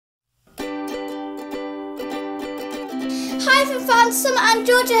Hi Fun Fans, Summer and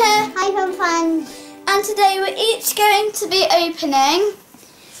Georgia here. Hi Fun Fans. And today we're each going to be opening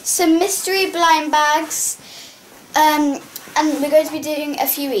some mystery blind bags, and we're going to be doing a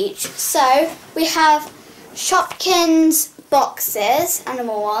few each. So we have Shopkins boxes,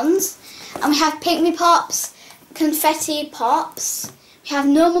 animal ones, and we have Pikmi Pops, confetti pops, we have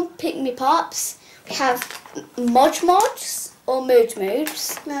normal Pikmi Pops, we have Modge Modges or Mood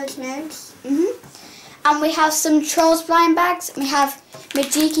Moods. And we have some Trolls blind bags. We have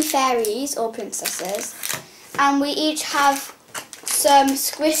Majiki fairies or princesses, and we each have some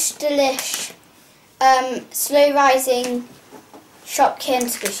Squish-Dee-Lish slow rising Shopkin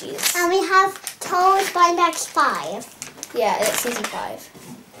squishies. And we have Trolls blind bags 5. Yeah, it's season 5.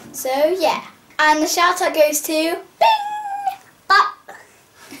 So yeah, and the shout out goes to Bing Bop.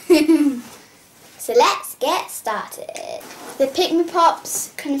 So let's get started. The Pikmi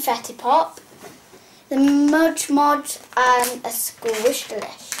Pops confetti pop, the Modge Modge, and a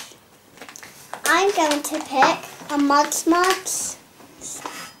Squish-Dee-Lish. I'm going to pick a Modge Modge,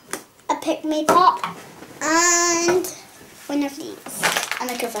 a Pikmi Pop, and one of these. And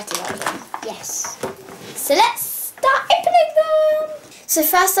a confetti version. Yes. So let's start opening them. So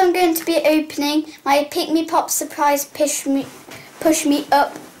first I'm going to be opening my Pikmi Pop surprise push me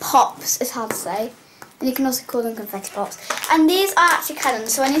up pops. It's hard to say. And you can also call them confetti pops. And these are actually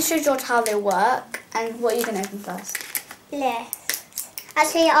cannons, so I need to show George how they work. And what are you going to open first? This.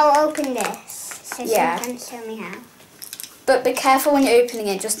 Actually, I'll open this. So Yeah. you can show me how. But be careful when you're opening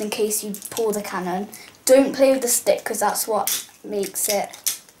it, just in case you pull the cannon. Don't play with the stick, because that's what makes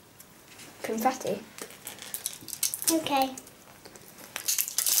it confetti. Okay.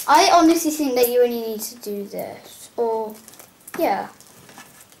 I honestly think that you only need to do this. Or, yeah.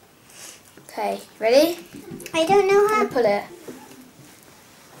 Okay, ready? I don't know I'm how. going to pull it.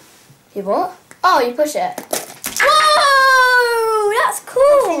 You what? Oh, you push it. Whoa! That's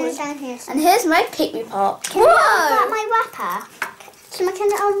cool! Down here. And here's my Pikmi Pop. Can I unwrap my wrapper? Can I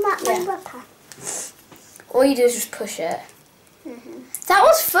unwrap my wrapper? All you do is just push it. That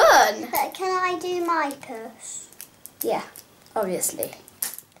was fun! But can I do my purse? Yeah, obviously.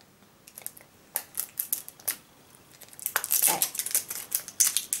 Okay.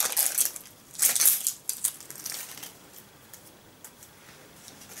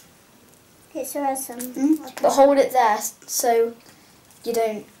 It's awesome. But hold it there so you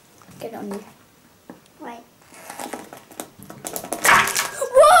don't get it on you. Right.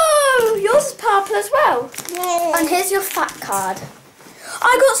 Whoa! Yours is purple as well. Yay. And here's your fat card.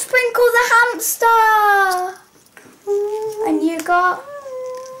 I got Sprinkle the hamster. And you got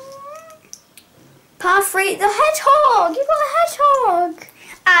Parfrey the hedgehog. You got a hedgehog.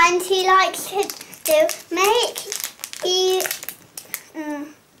 And he likes to do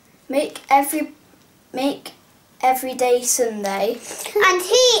Make every day Sunday. And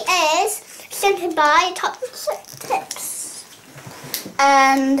he is sent by Top Tips.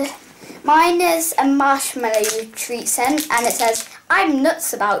 And mine is a marshmallow treat scent, and it says, "I'm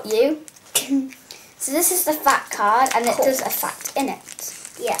nuts about you." So this is the fact card, and it does a fact in it.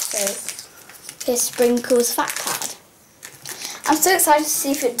 Yeah. So here's Sprinkle's fact card. I'm so excited to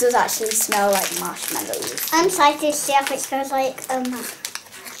see if it does actually smell like marshmallows. I'm excited to see if it smells like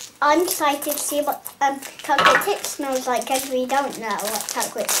I'm excited to see what chocolate tips smells like, because we don't know what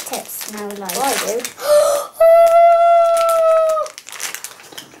chocolate tips smell like. Oh, I do.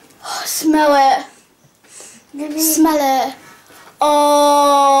 Oh, smell it. Smell it.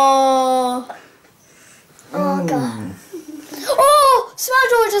 Oh. Oh god. Oh, smell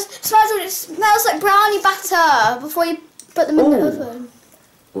George's. Smell George's. It smells like brownie batter before you put them in the oven.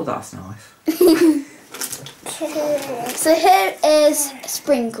 Oh, that's nice. So here is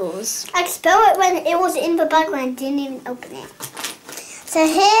Sprinkles. I spilled it when it was in the bag when I didn't even open it. So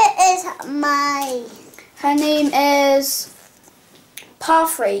here is my... Her name is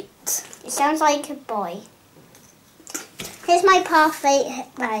Parfrey. It sounds like a boy. Here's my Parfrey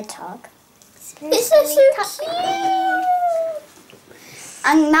hedgehog. It's so cute.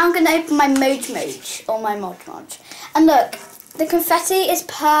 And now I'm going to open my Modge Modge, or my Modge Modge. And look, the confetti is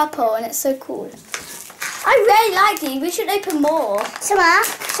purple and it's so cool. I really like these. We should open more. Summer,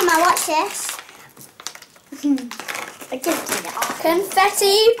 watch this. I just did it off.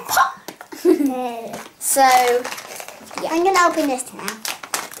 Confetti pop. So, yeah. I'm going to open this now.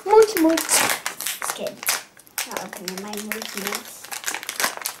 Mooch. Just kidding. Not opening my mooch.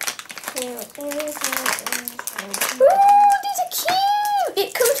 Ooh, these are cute. It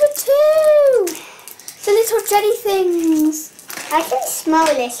comes with 2. The little jelly things. I can smell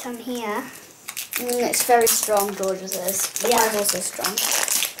this from here. It's very strong, George's is. Yeah. Mine's also strong.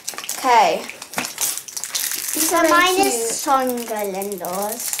 Okay. So mine is stronger than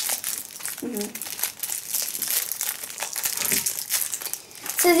yours.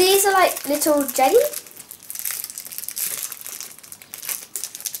 So these are like little jelly.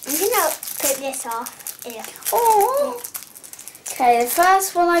 I'm gonna put this off. Here. Oh. Okay, the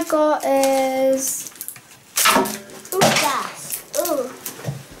first one I got is. Ooh, gas. Ooh.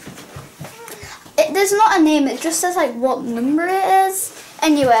 There's not a name. It just says like what number it is.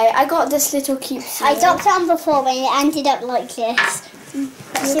 Anyway, I got this little cute. I dropped it on before when it ended up like this.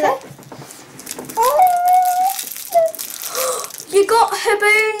 Let's see it. Oh, you got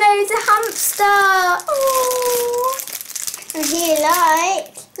Habuno the hamster. Oh. And he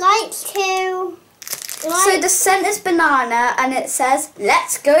likes to. So the scent is banana, and it says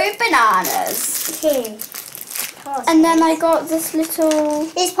 "Let's go bananas." Okay. And then I got this little.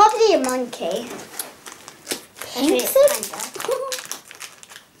 It's probably a monkey. Painted.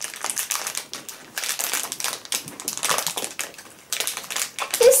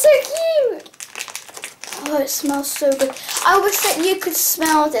 It's so cute. Oh, it smells so good. I wish that you could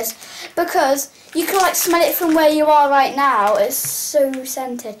smell this because you can like smell it from where you are right now. It's so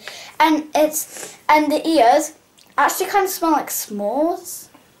scented, and the ears actually kind of smell like s'mores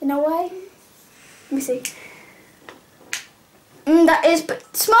in a way. Let me see. That is, but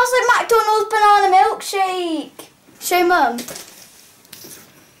it smells like McDonald's banana milkshake. Show Mum.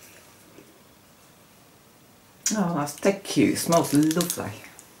 Oh, that's so cute. It smells lovely.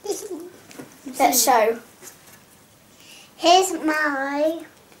 Let's show. Here's my.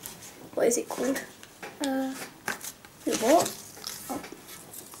 What is it called? What? Oh.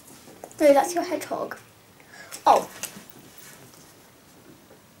 No, that's your hedgehog. Oh.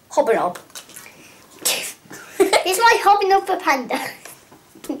 Hobnob. It's my Hobnob panda.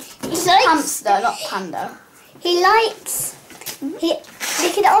 He's like Hamster, not panda. he likes. You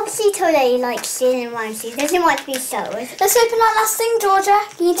can obviously tell that he likes sitting around. He doesn't want to be sold. Let's open that last thing, Georgia.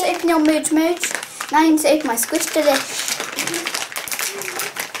 You need to open your Mooj. Now I need to open my Squish-Dee-Lish.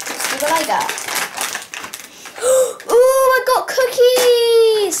 See what I got. Ooh, I got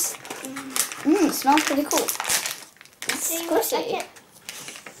cookies. It smells pretty cool. It's squishy.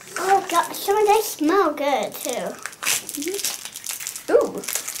 Oh God, some of they smell good too. Ooh.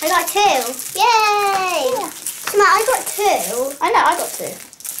 I got 2. Yay! Yeah. Come on, I got 2. I know, I got 2.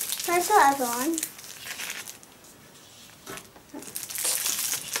 Where's the other one?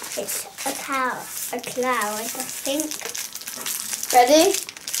 It's a cloud, I think. Ready?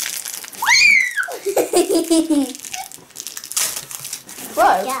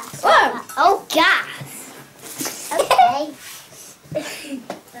 Whoa. Gas. Whoa. Oh, gas. Okay.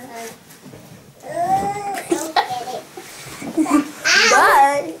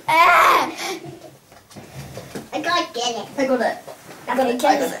 Bye. Ah. I gotta get it. I got it. I got it.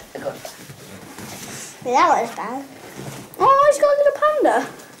 But that was bad. Oh, she's got a little panda.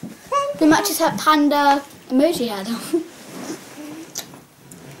 It matches her panda emoji head.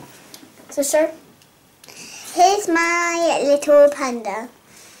 So, sir? Here's my little panda.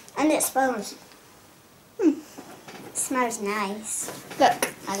 And it smells. It smells nice. Look.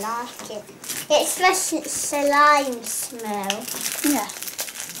 I like it. It's the slime smell. Yeah.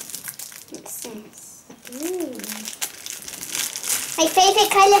 It's nice. My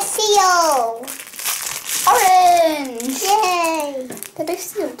favourite colour seal. Orange. Yay. They're both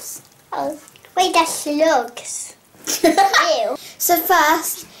seals. Oh. Wait, that's slugs. Ew. So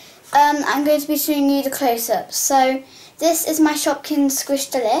first, I'm going to be showing you the close-up. So this is my Shopkins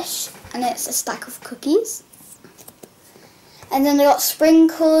Squish-Dee-Lish, and it's a stack of cookies. And then I got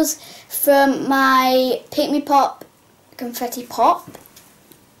sprinkles from my Pikmi Pop confetti pop,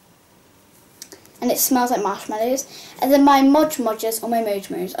 and it smells like marshmallows. And then my Mooj or my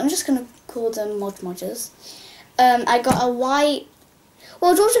Mooj. I'm just gonna call them Mooj. I got a white.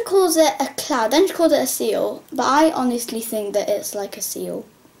 Well, Georgia calls it a cloud, then she called it a seal, but I honestly think that it's like a seal.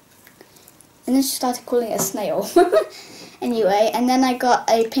 And then she started calling it a snail. Anyway, and then I got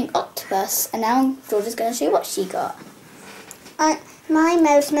a pink octopus, and now Georgia's going to show you what she got. My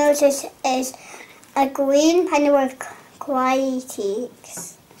Mooj is a green panda with white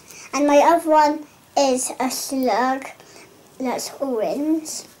cheeks. And my other one is a slug that's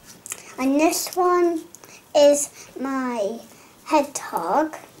orange. And this one is my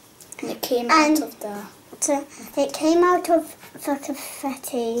hedgehog. And it came out of the... It came out of the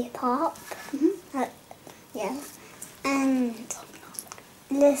confetti pop. Yeah. And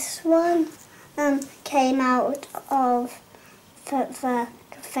this one came out of the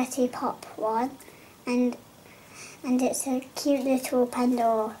confetti pop one. And it's a cute little panda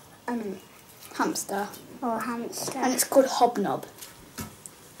or hamster. And it's called Hobnob.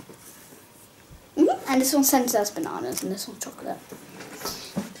 And And this one scented as bananas and this one's chocolate.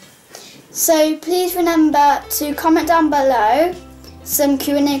 So please remember to comment down below some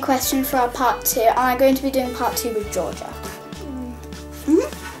Q&A questions for our part 2. And I'm going to be doing part 2 with Georgia.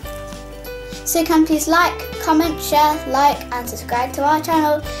 So you can please like, comment, share, like and subscribe to our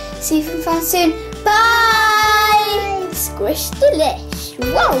channel. See you from soon. Bye! Squish-Dee-Lish.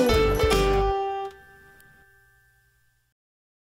 Whoa!